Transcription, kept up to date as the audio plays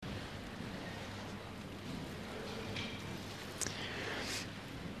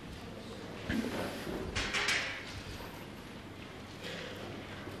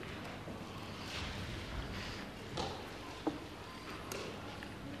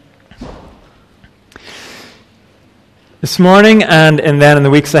This morning and then in the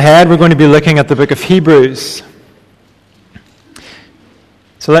weeks ahead, we're going to be looking at the book of Hebrews.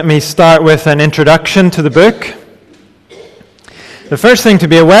 So let me start with an introduction to the book. The first thing to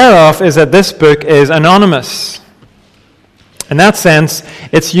be aware of is that this book is anonymous. In that sense,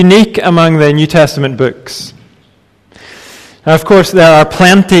 it's unique among the New Testament books. Now, of course, there are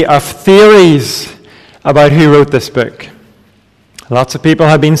plenty of theories about who wrote this book. Lots of people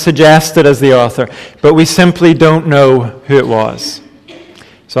have been suggested as the author, but we simply don't know who it was.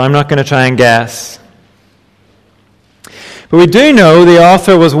 So I'm not going to try and guess. But we do know the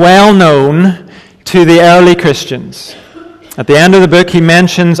author was well known to the early Christians. At the end of the book, he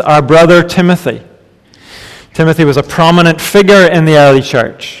mentions our brother Timothy. Timothy was a prominent figure in the early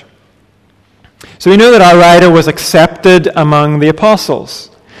church. So we know that our writer was accepted among the apostles.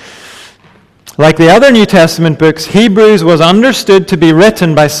 Like the other New Testament books, Hebrews was understood to be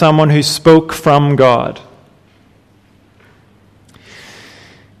written by someone who spoke from God.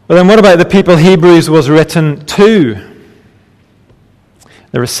 Well, then what about the people Hebrews was written to?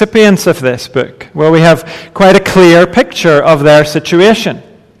 The recipients of this book. Well, we have quite a clear picture of their situation.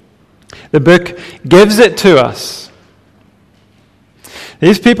 The book gives it to us.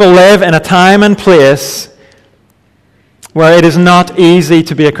 These people live in a time and place where it is not easy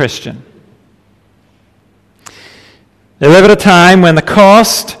to be a Christian. They live at a time when the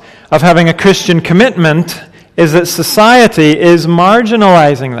cost of having a Christian commitment is that society is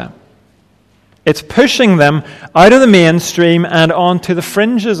marginalizing them. It's pushing them out of the mainstream and onto the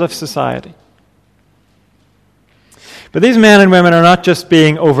fringes of society. But these men and women are not just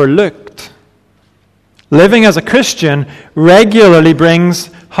being overlooked. Living as a Christian regularly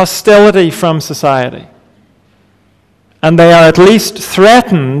brings hostility from society. And they are at least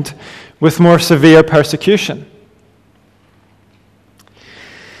threatened with more severe persecution.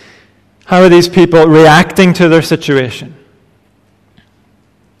 How are these people reacting to their situation?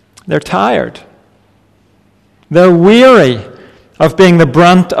 They're tired. They're weary of being the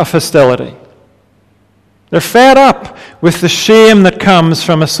brunt of hostility. They're fed up with the shame that comes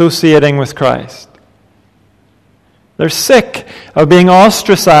from associating with Christ. They're sick of being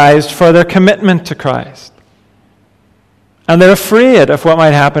ostracized for their commitment to Christ. And they're afraid of what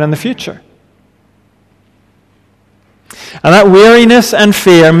might happen in the future. And that weariness and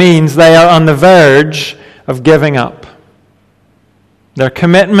fear means they are on the verge of giving up. Their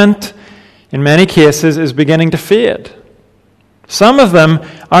commitment, in many cases, is beginning to fade. Some of them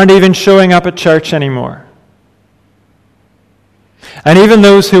aren't even showing up at church anymore. And even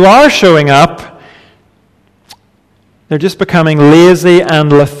those who are showing up, they're just becoming lazy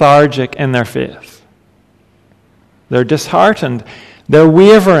and lethargic in their faith. They're disheartened. They're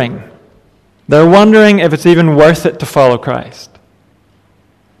wavering. They're wondering if it's even worth it to follow Christ.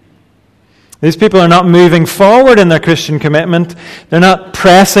 These people are not moving forward in their Christian commitment. They're not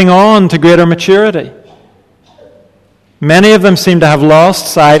pressing on to greater maturity. Many of them seem to have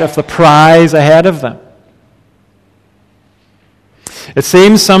lost sight of the prize ahead of them. It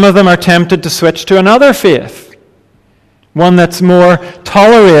seems some of them are tempted to switch to another faith, one that's more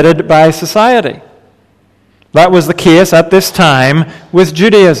tolerated by society. That was the case at this time with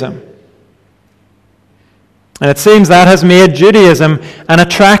Judaism. And it seems that has made Judaism an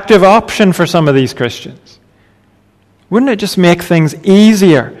attractive option for some of these Christians. Wouldn't it just make things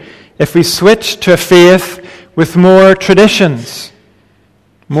easier if we switched to a faith with more traditions,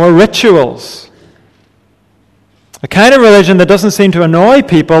 more rituals? A kind of religion that doesn't seem to annoy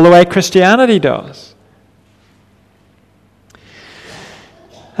people the way Christianity does.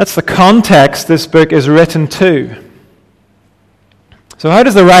 That's the context this book is written to. So how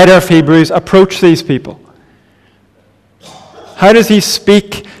does the writer of Hebrews approach these people? How does he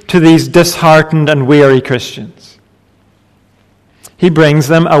speak to these disheartened and weary Christians? He brings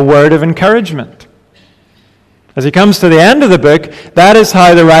them a word of encouragement. As he comes to the end of the book, that is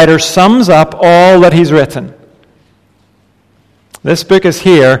how the writer sums up all that he's written. This book is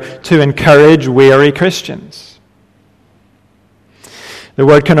here to encourage weary Christians. The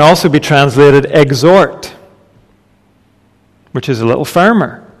word can also be translated exhort, which is a little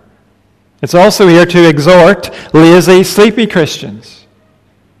firmer. It's also here to exhort lazy, sleepy Christians.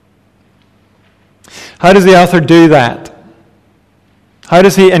 How does the author do that? How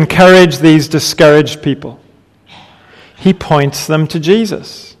does he encourage these discouraged people? He points them to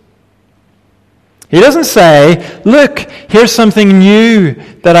Jesus. He doesn't say, look, here's something new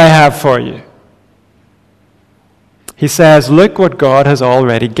that I have for you. He says, look what God has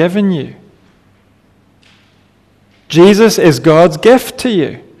already given you. Jesus is God's gift to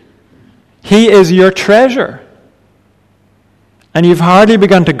you. He is your treasure. And you've hardly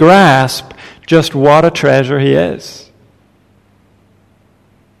begun to grasp just what a treasure he is.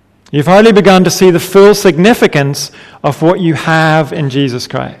 You've hardly begun to see the full significance of what you have in Jesus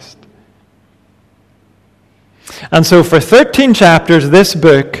Christ. And so for 13 chapters, this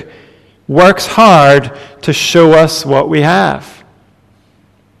book works hard to show us what we have.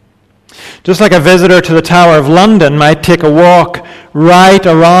 Just like a visitor to the Tower of London might take a walk right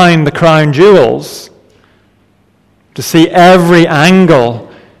around the crown jewels to see every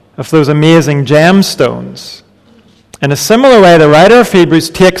angle of those amazing gemstones. In a similar way, the writer of Hebrews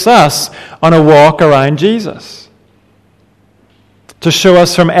takes us on a walk around Jesus to show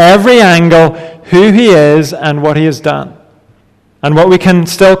us from every angle who he is and what he has done, and what we can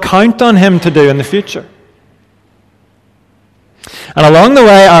still count on him to do in the future. And along the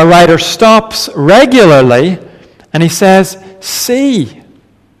way, our writer stops regularly and he says, see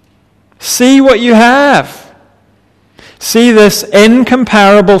what you have. See this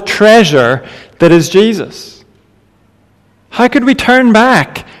incomparable treasure that is Jesus. How could we turn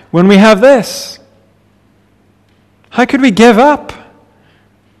back when we have this? How could we give up?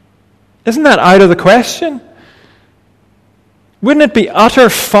 Isn't that out of the question? Wouldn't it be utter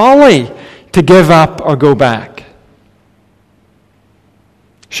folly to give up or go back?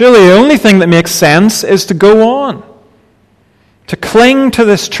 Surely the only thing that makes sense is to go on, to cling to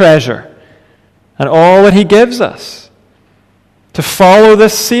this treasure and all that he gives us, to follow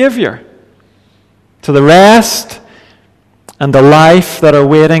this Savior to the rest and the life that are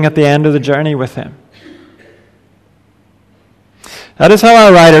waiting at the end of the journey with him. That is how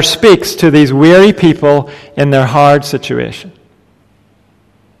our writer speaks to these weary people in their hard situation.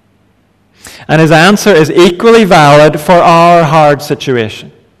 And his answer is equally valid for our hard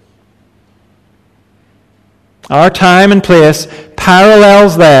situation. Our time and place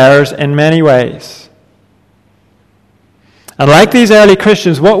parallels theirs in many ways. And like these early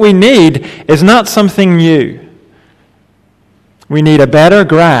Christians, what we need is not something new. We need a better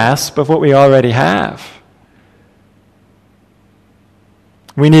grasp of what we already have.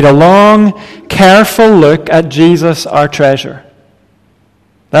 We need a long, careful look at Jesus, our treasure.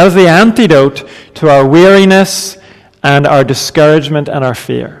 That is the antidote to our weariness and our discouragement and our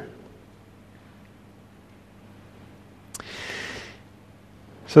fear.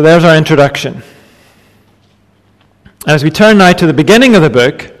 So there's our introduction. As we turn now to the beginning of the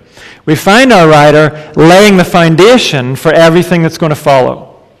book, we find our writer laying the foundation for everything that's going to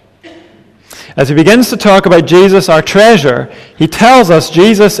follow. As he begins to talk about Jesus, our treasure, he tells us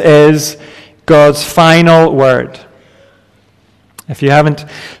Jesus is God's final word. If you haven't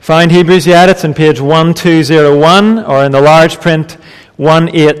found Hebrews yet, it's on page 1201 or in the large print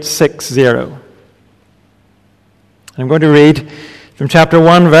 1860. I'm going to read from chapter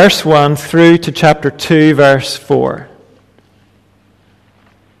 1, verse 1 through to chapter 2, verse 4.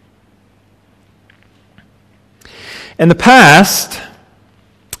 In the past,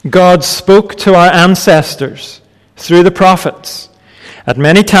 God spoke to our ancestors through the prophets at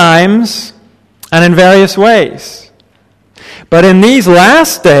many times and in various ways. But in these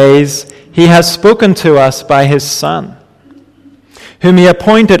last days, he has spoken to us by his Son, whom he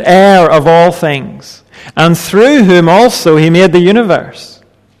appointed heir of all things, and through whom also he made the universe.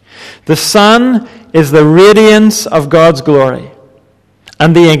 The Son is the radiance of God's glory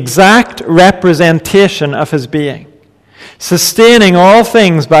and the exact representation of his being, sustaining all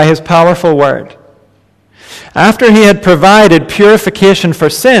things by his powerful word. After he had provided purification for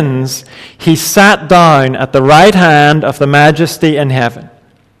sins, he sat down at the right hand of the Majesty in heaven.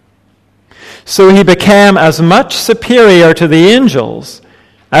 So he became as much superior to the angels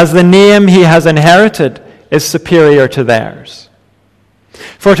as the name he has inherited is superior to theirs.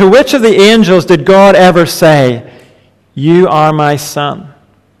 For to which of the angels did God ever say, "You are my son.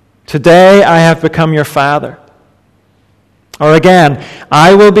 Today I have become your father"? Or again,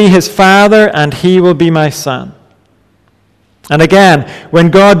 "I will be his father and he will be my son"? And again, when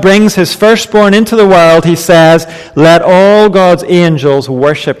God brings his firstborn into the world, he says, "Let all God's angels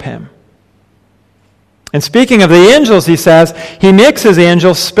worship him." And speaking of the angels, he says, he makes his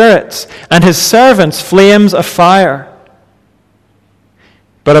angels spirits and his servants flames of fire.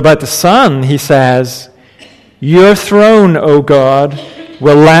 But about the Son, he says, "Your throne, O God,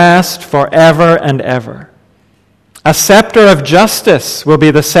 will last forever and ever. A scepter of justice will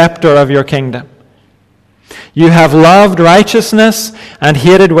be the scepter of your kingdom. You have loved righteousness and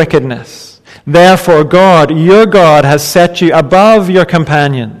hated wickedness. Therefore God, your God, has set you above your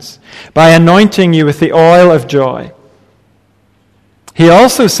companions by anointing you with the oil of joy." He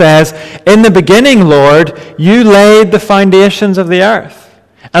also says, "In the beginning, Lord, you laid the foundations of the earth,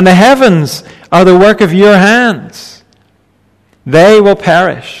 and the heavens are the work of your hands. They will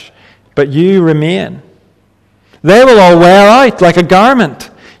perish, but you remain. They will all wear out like a garment.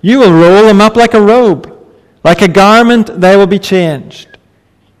 You will roll them up like a robe. Like a garment, they will be changed.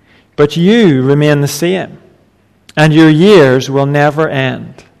 But you remain the same, and your years will never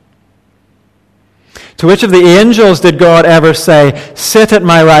end. To which of the angels did God ever say, sit at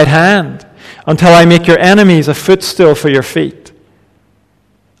my right hand until I make your enemies a footstool for your feet?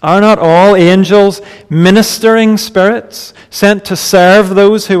 Are not all angels ministering spirits sent to serve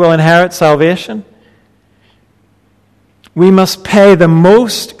those who will inherit salvation? We must pay the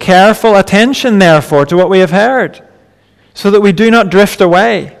most careful attention, therefore, to what we have heard, so that we do not drift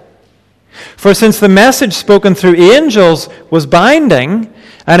away. For since the message spoken through angels was binding,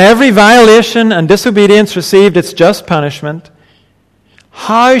 and every violation and disobedience received its just punishment,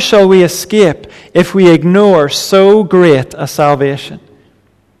 how shall we escape if we ignore so great a salvation?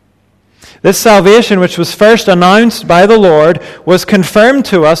 This salvation, which was first announced by the Lord, was confirmed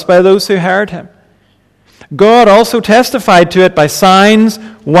to us by those who heard him. God also testified to it by signs,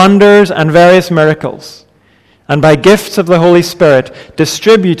 wonders, and various miracles, and by gifts of the Holy Spirit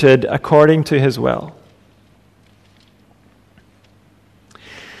distributed according to his will.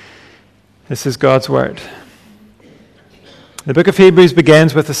 This is God's word. The book of Hebrews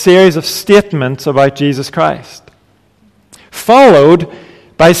begins with a series of statements about Jesus Christ, followed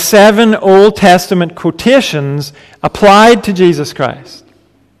by 7 Old Testament quotations applied to Jesus Christ.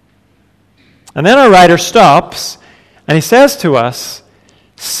 And then our writer stops and he says to us,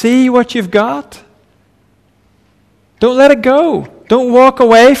 see what you've got. Don't let it go. Don't walk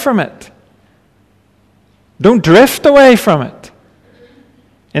away from it. Don't drift away from it.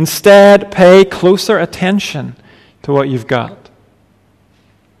 Instead, pay closer attention to what you've got.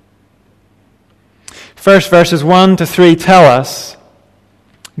 First, verses 1 to 3 tell us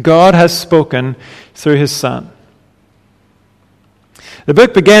God has spoken through his Son. The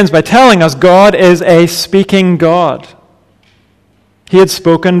book begins by telling us God is a speaking God. He had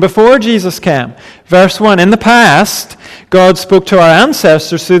spoken before Jesus came. Verse 1, in the past, God spoke to our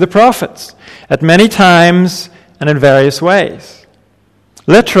ancestors through the prophets at many times and in various ways.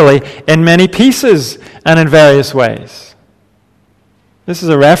 Literally, in many pieces and in various ways. This is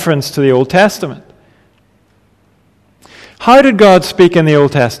a reference to the Old Testament. How did God speak in the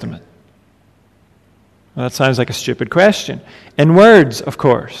Old Testament? Well, that sounds like a stupid question. In words, of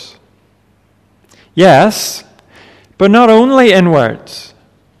course. Yes, but not only in words.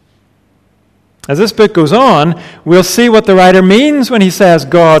 As this book goes on, we'll see what the writer means when he says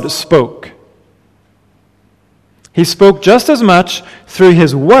God spoke. He spoke just as much through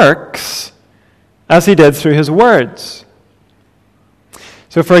his works as he did through his words.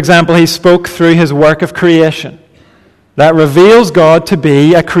 So, for example, he spoke through his work of creation. That reveals God to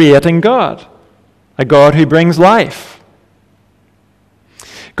be a creating God. A God who brings life.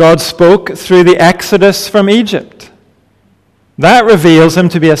 God spoke through the Exodus from Egypt. That reveals him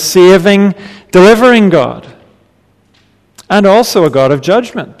to be a saving, delivering God. And also a God of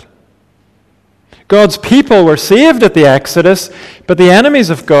judgment. God's people were saved at the Exodus, but the enemies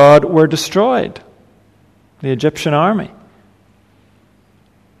of God were destroyed. The Egyptian army.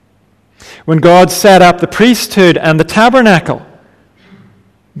 When God set up the priesthood and the tabernacle,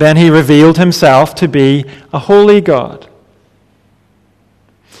 then he revealed himself to be a holy God.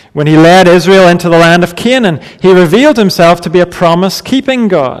 When he led Israel into the land of Canaan, he revealed himself to be a promise-keeping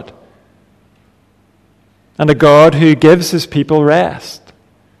God and a God who gives his people rest.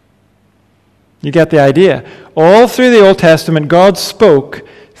 You get the idea. All through the Old Testament, God spoke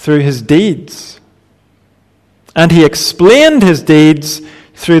through his deeds. And he explained his deeds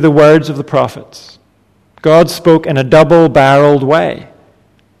through the words of the prophets. God spoke in a double-barreled way.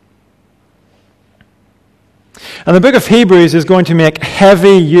 And the book of Hebrews is going to make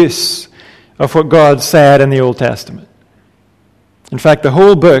heavy use of what God said in the Old Testament. In fact, the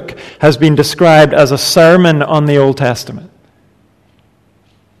whole book has been described as a sermon on the Old Testament.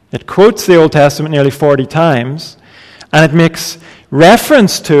 It quotes the Old Testament nearly 40 times, and it makes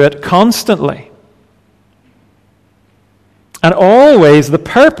reference to it constantly. And always the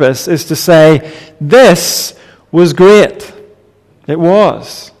purpose is to say, this was great. It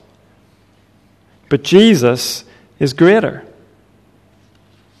was. But Jesus is greater.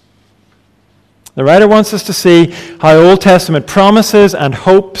 The writer wants us to see how Old Testament promises and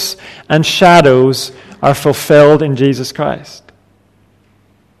hopes and shadows are fulfilled in Jesus Christ.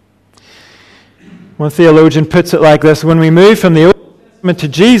 One theologian puts it like this: when we move from the Old Testament to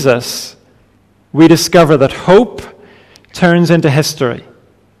Jesus, we discover that hope turns into history.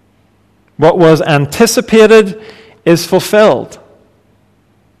 What was anticipated is fulfilled.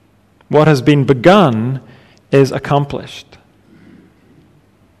 What has been begun is accomplished.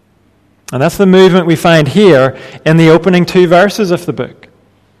 And that's the movement we find here in the opening 2 verses of the book.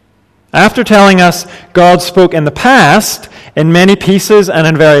 After telling us God spoke in the past in many pieces and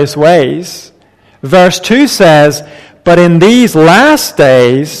in various ways, verse 2 says, "But in these last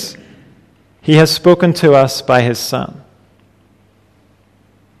days he has spoken to us by his Son."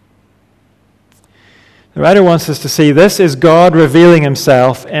 The writer wants us to see this is God revealing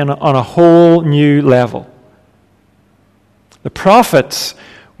himself on a whole new level. The prophets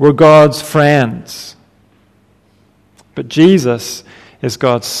were God's friends, but Jesus is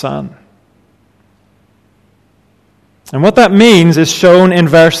God's Son. And what that means is shown in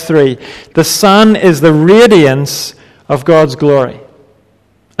verse 3. The Son is the radiance of God's glory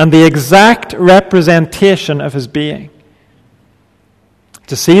and the exact representation of his being.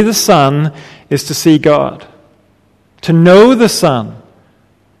 To see the Son is to see God. To know the Son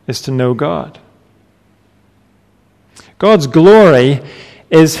is to know God. God's glory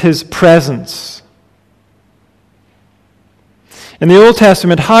is his presence. In the Old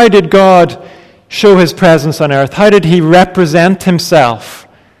Testament, how did God show his presence on earth? How did he represent himself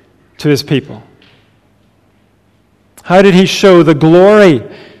to his people? How did he show the glory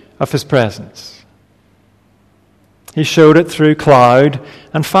of his presence? He showed it through cloud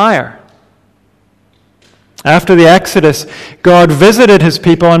and fire. After the Exodus, God visited his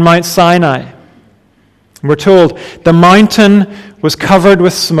people on Mount Sinai. We're told the mountain was covered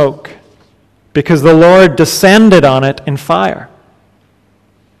with smoke because the Lord descended on it in fire.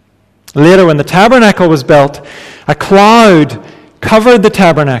 Later, when the tabernacle was built, a cloud covered the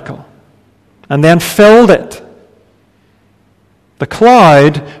tabernacle and then filled it. The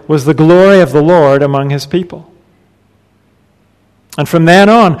cloud was the glory of the Lord among his people. And from then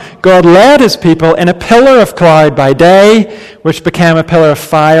on, God led his people in a pillar of cloud by day, which became a pillar of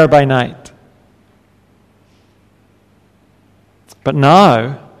fire by night. But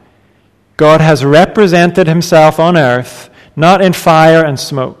now, God has represented himself on earth, not in fire and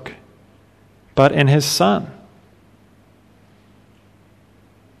smoke, but in his Son.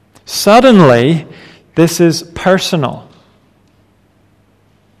 Suddenly, this is personal.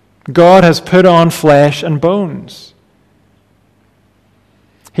 God has put on flesh and bones.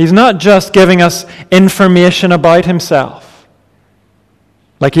 He's not just giving us information about himself,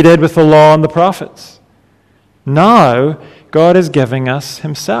 like he did with the law and the prophets. Now, God is giving us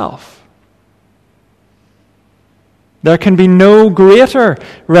himself. There can be no greater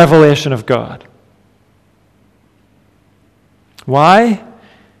revelation of God. Why?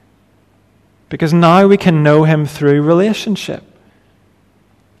 Because now we can know him through relationship.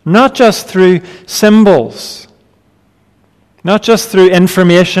 Not just through symbols. Not just through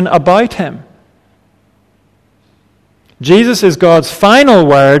information about him. Jesus is God's final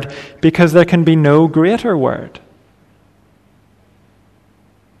word because there can be no greater word.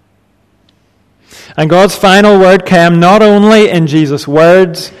 And God's final word came not only in Jesus'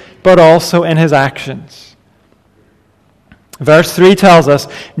 words, but also in his actions. Verse 3 tells us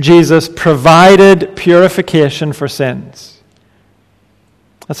Jesus provided purification for sins.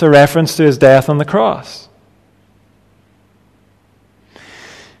 That's a reference to his death on the cross.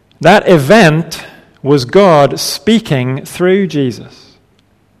 That event was God speaking through Jesus.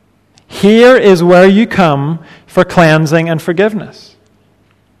 Here is where you come for cleansing and forgiveness.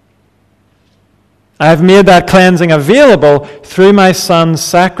 I have made that cleansing available through my Son's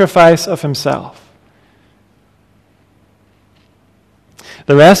sacrifice of himself.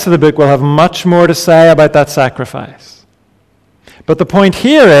 The rest of the book will have much more to say about that sacrifice. But the point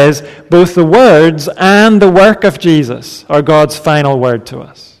here is both the words and the work of Jesus are God's final word to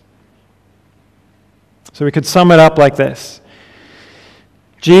us. So we could sum it up like this.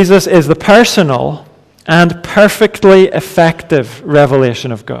 Jesus is the personal and perfectly effective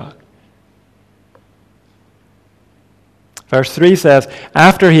revelation of God. Verse 3 says,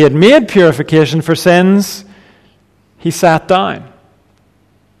 after he had made purification for sins, he sat down.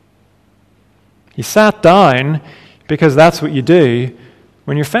 He sat down because that's what you do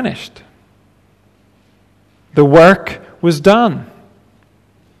when you're finished. The work was done.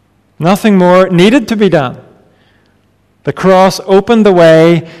 Nothing more needed to be done. The cross opened the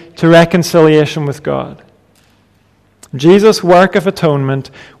way to reconciliation with God. Jesus' work of atonement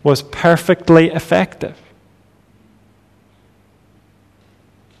was perfectly effective.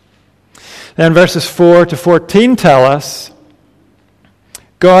 Then verses 4 to 14 tell us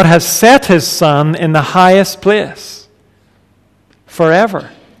God has set his Son in the highest place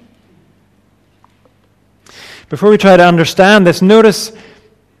forever. Before we try to understand this, notice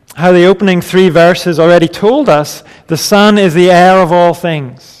how the opening 3 verses already told us the Son is the heir of all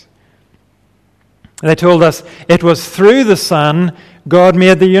things. They told us it was through the Son God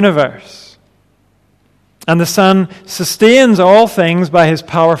made the universe. And the Son sustains all things by his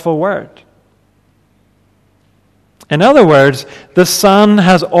powerful word. In other words, the Son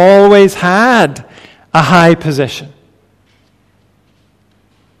has always had a high position.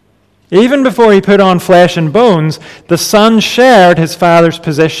 Even before he put on flesh and bones, the Son shared his Father's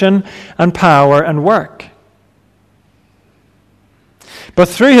position and power and work. But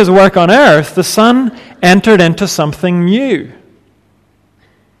through his work on earth, the Son entered into something new.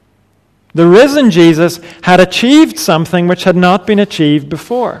 The risen Jesus had achieved something which had not been achieved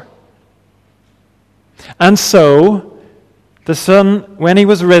before. And so, the Son, when he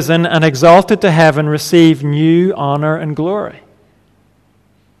was risen and exalted to heaven, received new honor and glory.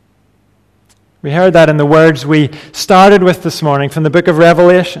 We heard that in the words we started with this morning from the book of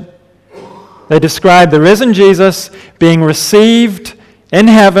Revelation. They describe the risen Jesus being received in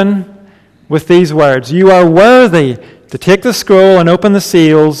heaven with these words, "You are worthy to take the scroll and open the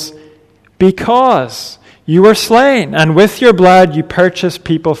seals because you were slain, and with your blood you purchased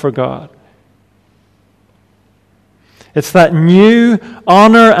people for God." It's that new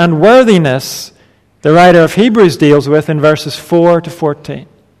honor and worthiness the writer of Hebrews deals with in verses 4 to 14.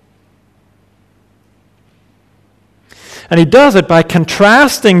 And he does it by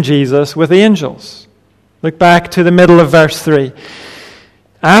contrasting Jesus with angels. Look back to the middle of verse 3.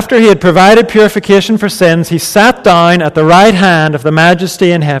 After he had provided purification for sins, he sat down at the right hand of the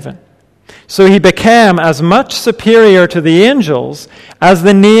Majesty in heaven. So he became as much superior to the angels as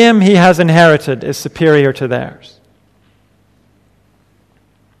the name he has inherited is superior to theirs.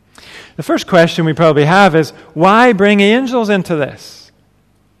 The first question we probably have is, why bring angels into this?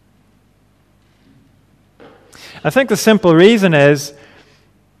 I think the simple reason is,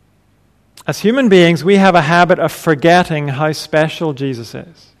 as human beings, we have a habit of forgetting how special Jesus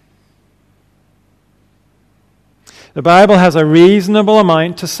is. The Bible has a reasonable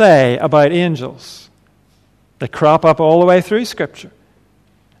amount to say about angels. They crop up all the way through Scripture.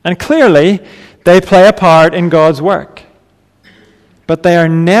 And clearly, they play a part in God's work. But they are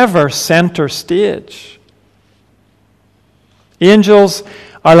never center stage. Angels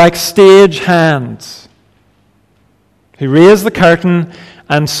are like stage hands who raise the curtain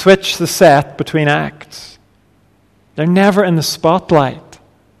and switch the set between acts. They're never in the spotlight.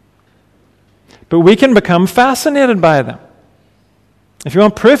 But we can become fascinated by them. If you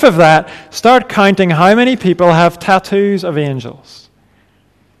want proof of that, start counting how many people have tattoos of angels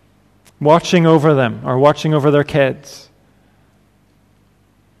watching over them or watching over their kids.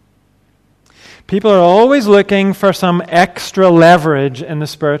 People are always looking for some extra leverage in the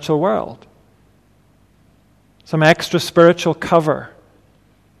spiritual world. Some extra spiritual cover.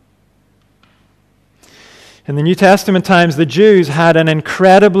 In the New Testament times, the Jews had an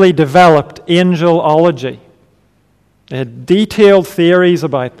incredibly developed angelology. They had detailed theories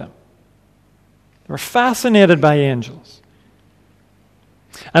about them. They were fascinated by angels.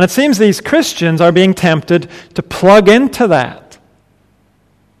 And it seems these Christians are being tempted to plug into that.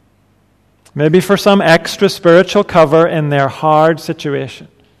 Maybe for some extra spiritual cover in their hard situation.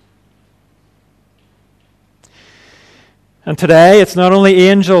 And today, it's not only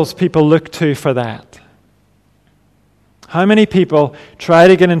angels people look to for that. How many people try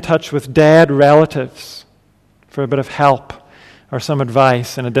to get in touch with dead relatives for a bit of help or some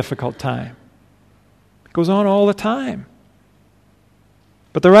advice in a difficult time? It goes on all the time.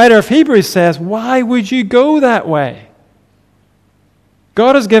 But the writer of Hebrews says, why would you go that way?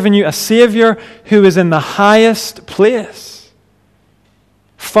 God has given you a Savior who is in the highest place,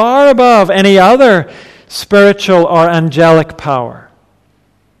 far above any other spiritual or angelic power.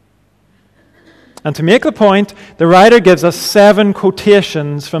 And to make the point, the writer gives us 7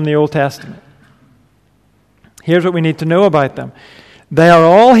 quotations from the Old Testament. Here's what we need to know about them. They are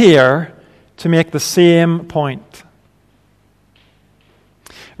all here to make the same point.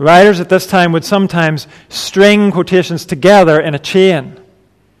 Writers at this time would sometimes string quotations together in a chain,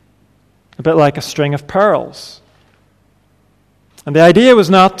 a bit like a string of pearls. And the idea was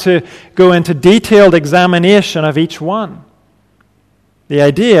not to go into detailed examination of each one. The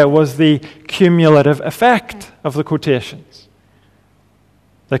idea was the cumulative effect of the quotations.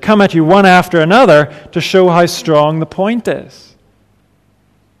 They come at you one after another to show how strong the point is.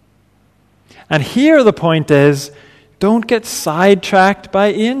 And here the point is, don't get sidetracked by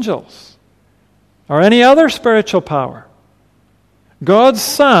angels or any other spiritual power. God's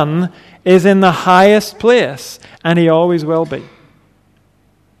Son is in the highest place, and He always will be.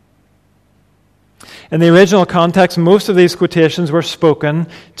 In the original context, most of these quotations were spoken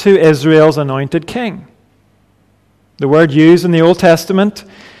to Israel's anointed king. The word used in the Old Testament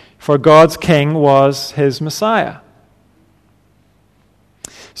for God's king was His Messiah.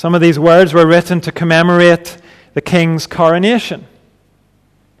 Some of these words were written to commemorate the king's coronation.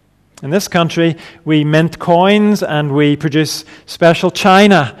 In this country, we mint coins and we produce special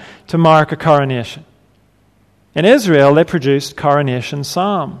china to mark a coronation. In Israel, they produced coronation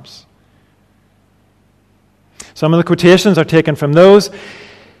psalms. Some of the quotations are taken from those.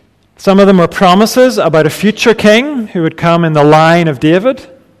 Some of them were promises about a future king who would come in the line of David.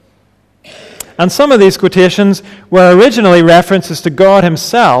 And some of these quotations were originally references to God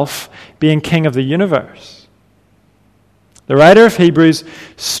himself being king of the universe. The writer of Hebrews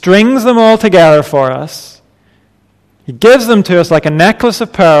strings them all together for us. He gives them to us like a necklace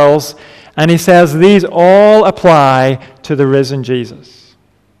of pearls, and he says these all apply to the risen Jesus.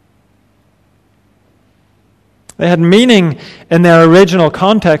 They had meaning in their original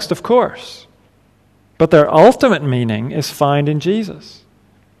context, of course, but their ultimate meaning is found in Jesus.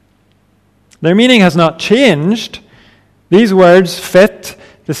 Their meaning has not changed. These words fit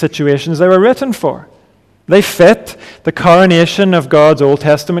the situations they were written for. They fit the coronation of God's Old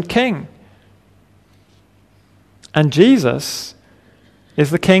Testament king. And Jesus is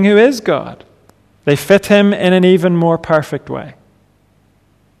the king who is God. They fit him in an even more perfect way.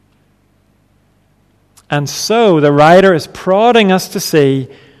 And so the writer is prodding us to see,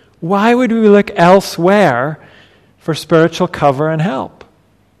 why would we look elsewhere for spiritual cover and help?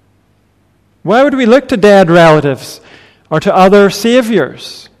 Why would we look to dead relatives or to other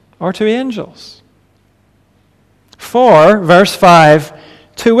saviors or to angels? For, verse 5,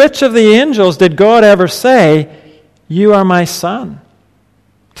 to which of the angels did God ever say, "You are my son.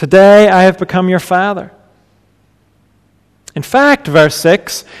 Today I have become your father"? In fact, verse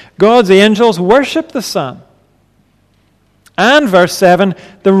 6, God's angels worship the Son. And verse 7,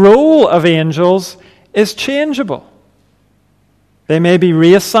 the role of angels is changeable. They may be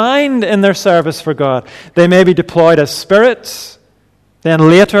reassigned in their service for God. They may be deployed as spirits, then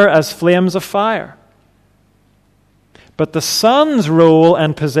later as flames of fire. But the Son's role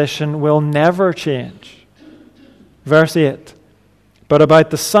and position will never change. Verse 8, but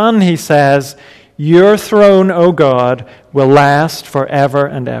about the Son he says, "Your throne, O God, will last forever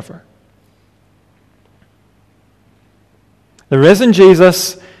and ever." The risen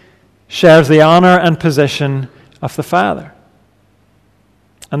Jesus shares the honor and position of the Father.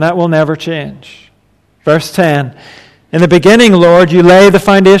 And that will never change. Verse 10, in the beginning, Lord, you lay the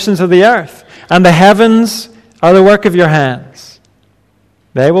foundations of the earth, and the heavens are the work of your hands.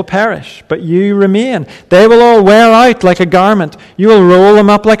 They will perish, but you remain. They will all wear out like a garment. You will roll them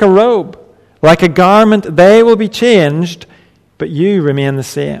up like a robe. Like a garment, they will be changed, but you remain the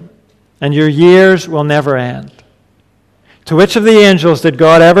same, and your years will never end. To which of the angels did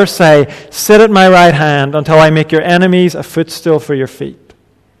God ever say, "Sit at my right hand until I make your enemies a footstool for your feet"?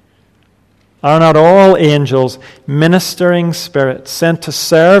 Are not all angels ministering spirits sent to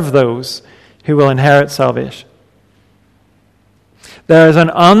serve those who will inherit salvation? There is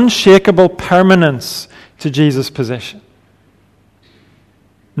an unshakable permanence to Jesus' position.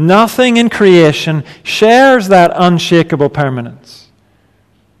 Nothing in creation shares that unshakable permanence.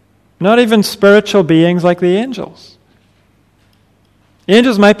 Not even spiritual beings like the angels.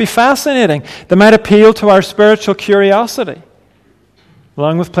 Angels might be fascinating. They might appeal to our spiritual curiosity,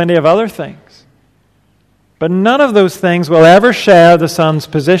 along with plenty of other things. But none of those things will ever share the Son's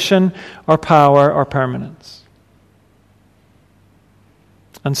position or power or permanence.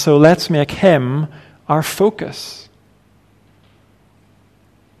 And so let's make him our focus.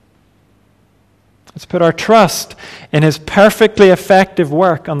 Let's put our trust in his perfectly effective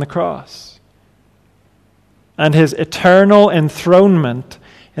work on the cross and his eternal enthronement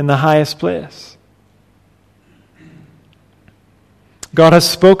in the highest place. God has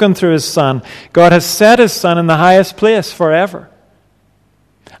spoken through his Son. God has set his Son in the highest place forever.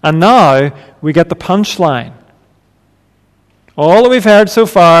 And now we get the punchline. All that we've heard so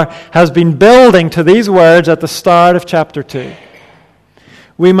far has been building to these words at the start of chapter 2.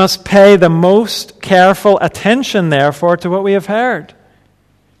 We must pay the most careful attention, therefore, to what we have heard,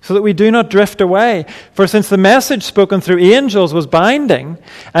 so that we do not drift away. For since the message spoken through angels was binding,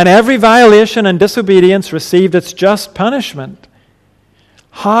 and every violation and disobedience received its just punishment,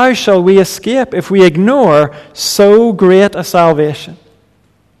 how shall we escape if we ignore so great a salvation?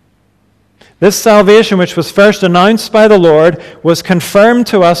 This salvation, which was first announced by the Lord, was confirmed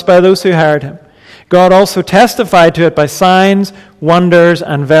to us by those who heard him. God also testified to it by signs, wonders,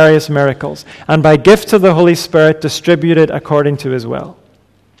 and various miracles, and by gifts of the Holy Spirit distributed according to his will.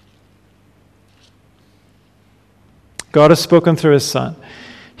 God has spoken through his Son.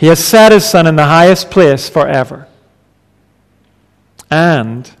 He has set his Son in the highest place forever.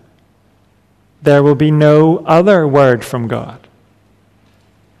 And there will be no other word from God.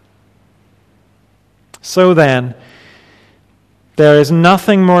 So then, there is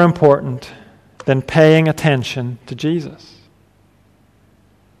nothing more important than paying attention to Jesus.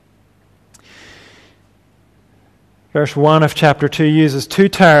 Verse 1 of chapter 2 uses two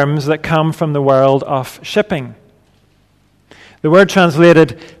terms that come from the world of shipping. The word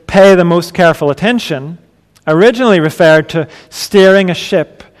translated, pay the most careful attention, originally referred to steering a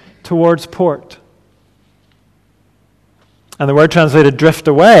ship towards port. And the word translated drift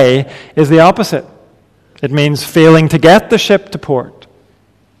away is the opposite. It means failing to get the ship to port.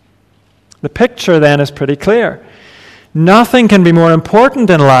 The picture then is pretty clear. Nothing can be more important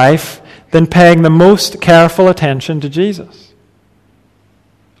in life than paying the most careful attention to Jesus.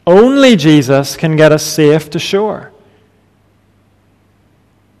 Only Jesus can get us safe to shore.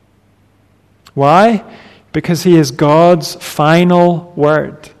 Why? Because he is God's final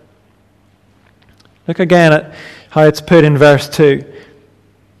word. Look again at how it's put in verse 2.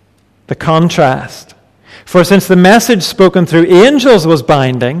 The contrast. For since the message spoken through angels was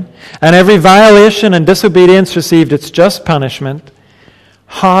binding, and every violation and disobedience received its just punishment,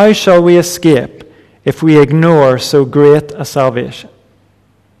 how shall we escape if we ignore so great a salvation?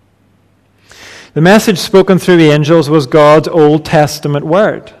 The message spoken through angels was God's Old Testament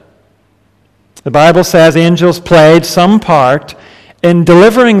word. The Bible says angels played some part in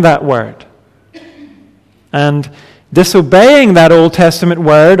delivering that word. And disobeying that Old Testament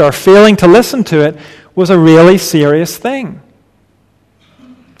word or failing to listen to it was a really serious thing.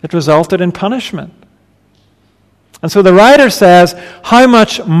 It resulted in punishment. And so the writer says, how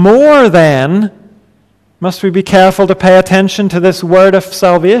much more then must we be careful to pay attention to this word of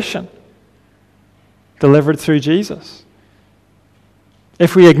salvation delivered through Jesus?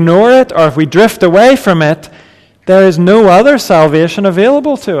 If we ignore it or if we drift away from it, there is no other salvation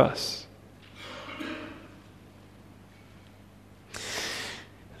available to us.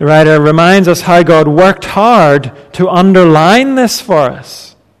 The writer reminds us how God worked hard to underline this for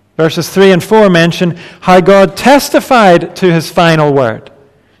us. Verses 3 and 4 mention how God testified to his final word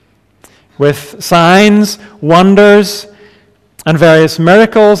with signs, wonders, and various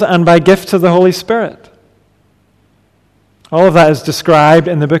miracles, and by gifts of the Holy Spirit. All of that is described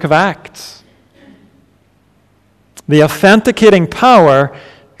in the book of Acts. The authenticating power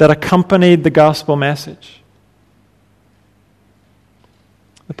that accompanied the gospel message.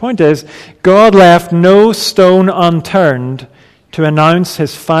 The point is, God left no stone unturned to announce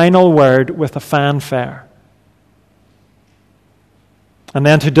his final word with a fanfare, and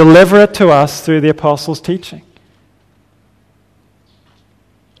then to deliver it to us through the apostles' teaching.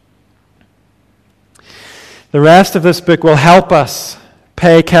 The rest of this book will help us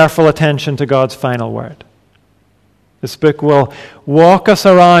pay careful attention to God's final word. This book will walk us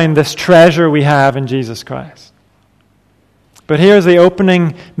around this treasure we have in Jesus Christ. But here's the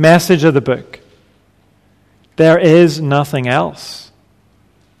opening message of the book. There is nothing else.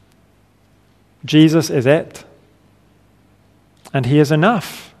 Jesus is it. And he is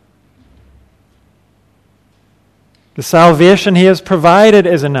enough. The salvation he has provided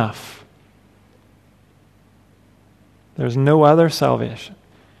is enough. There's no other salvation.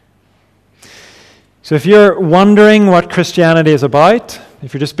 So if you're wondering what Christianity is about,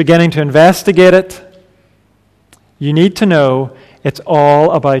 if you're just beginning to investigate it, you need to know it's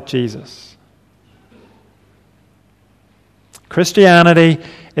all about Jesus. Christianity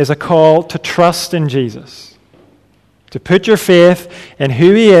is a call to trust in Jesus, to put your faith in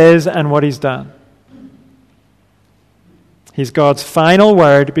who he is and what he's done. He's God's final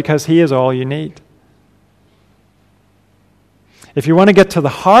word because he is all you need. If you want to get to the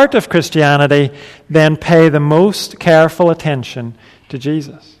heart of Christianity, then pay the most careful attention to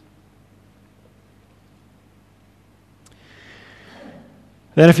Jesus.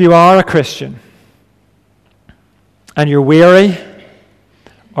 Then if you are a Christian and you're weary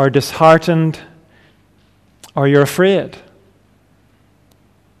or disheartened or you're afraid,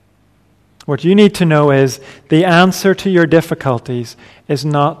 what you need to know is the answer to your difficulties is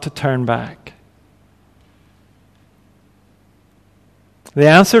not to turn back. The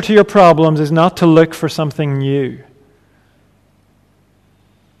answer to your problems is not to look for something new.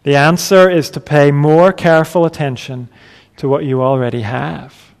 The answer is to pay more careful attention to what you already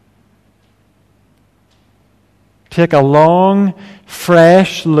have. Take a long,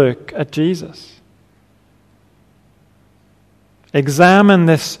 fresh look at Jesus. Examine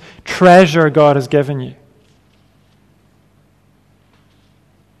this treasure God has given you.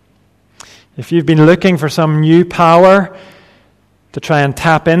 If you've been looking for some new power to try and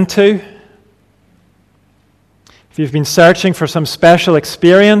tap into, if you've been searching for some special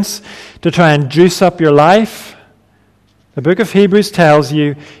experience to try and juice up your life, the book of Hebrews tells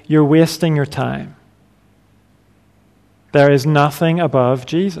you you're wasting your time. There is nothing above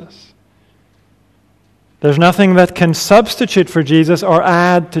Jesus. There's nothing that can substitute for Jesus or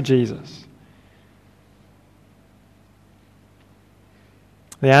add to Jesus.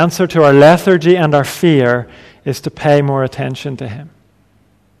 The answer to our lethargy and our fear is to pay more attention to him,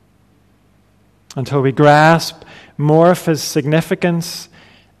 until we grasp more of his significance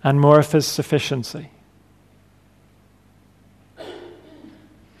and more of his sufficiency.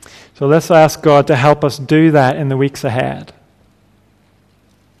 So let's ask God to help us do that in the weeks ahead.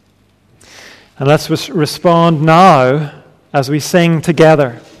 And let's respond now as we sing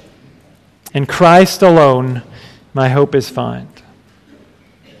together. In Christ alone, my hope is found.